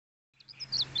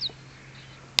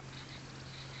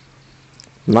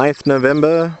9th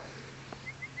November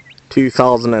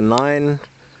 2009,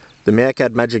 the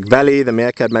MEERKAT Magic Valley, the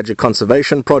MEERKAT Magic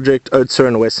Conservation Project,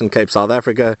 OUDTSHOORN, Western Cape, South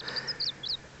Africa.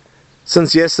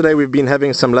 Since yesterday we've been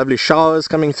having some lovely showers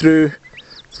coming through.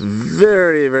 It's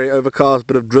very, very overcast,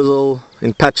 bit of drizzle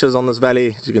in patches on this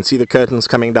valley. As you can see, the curtains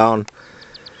coming down.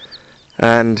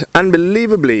 And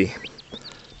unbelievably,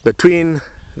 between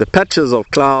the patches of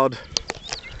cloud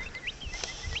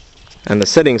and the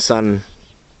setting sun,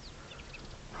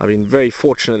 I've been very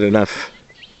fortunate enough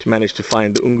to manage to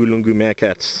find the Ungulungu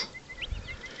meerkats.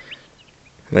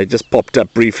 They just popped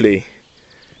up briefly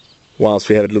whilst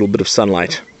we had a little bit of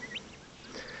sunlight.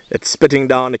 It's spitting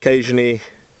down occasionally,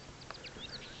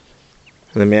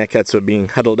 and the meerkats were being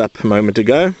huddled up a moment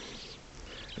ago,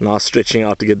 now stretching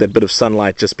out to get that bit of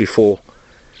sunlight just before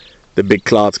the big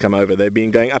clouds come over. They've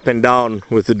been going up and down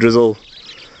with the drizzle.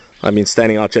 I've been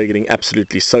standing out here getting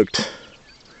absolutely soaked.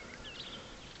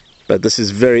 But this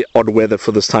is very odd weather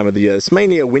for this time of the year. It's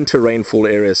mainly a winter rainfall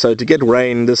area, so to get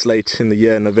rain this late in the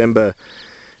year, November,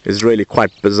 is really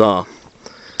quite bizarre.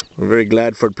 We're very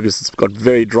glad for it because it's got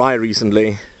very dry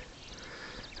recently,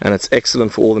 and it's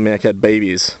excellent for all the meerkat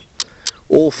babies.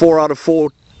 All 4 out of 4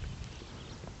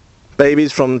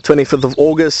 babies from 25th of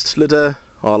August litter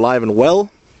are alive and well.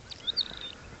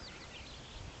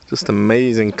 Just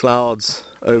amazing clouds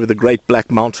over the Great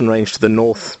Black Mountain Range to the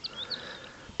north,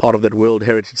 part of that World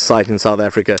Heritage Site in South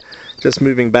Africa. Just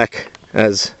moving back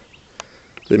as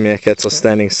the meerkats are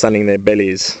standing sunning their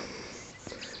bellies.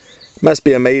 It must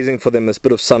be amazing for them, this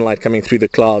bit of sunlight coming through the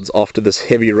clouds after this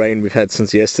heavy rain we've had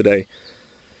since yesterday.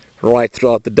 Right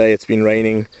throughout the day it's been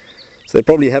raining, so they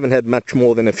probably haven't had much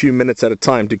more than a few minutes at a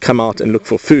time to come out and look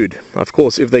for food. Of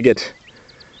course, if they get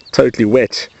totally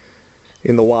wet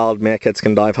in the wild, meerkats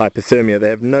can die of hypothermia. They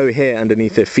have no hair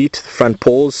underneath their feet, the front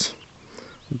paws,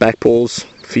 back paws,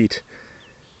 feet,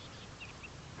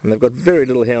 and they've got very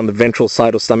little hair on the ventral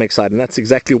side or stomach side, and that's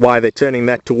exactly why they're turning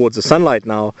that towards the sunlight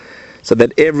now, so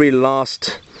that every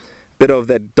last bit of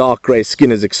that dark grey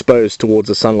skin is exposed towards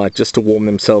the sunlight just to warm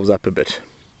themselves up a bit.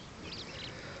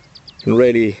 You can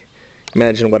really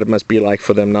imagine what it must be like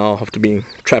for them now after being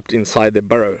trapped inside their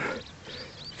burrow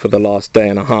for the last day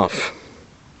and a half.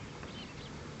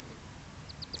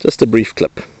 Just a brief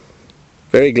clip.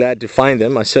 Very glad to find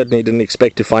them. I certainly didn't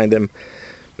expect to find them,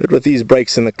 but with these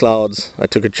breaks in the clouds I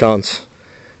took a chance.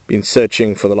 Been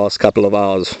searching for the last couple of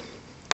hours.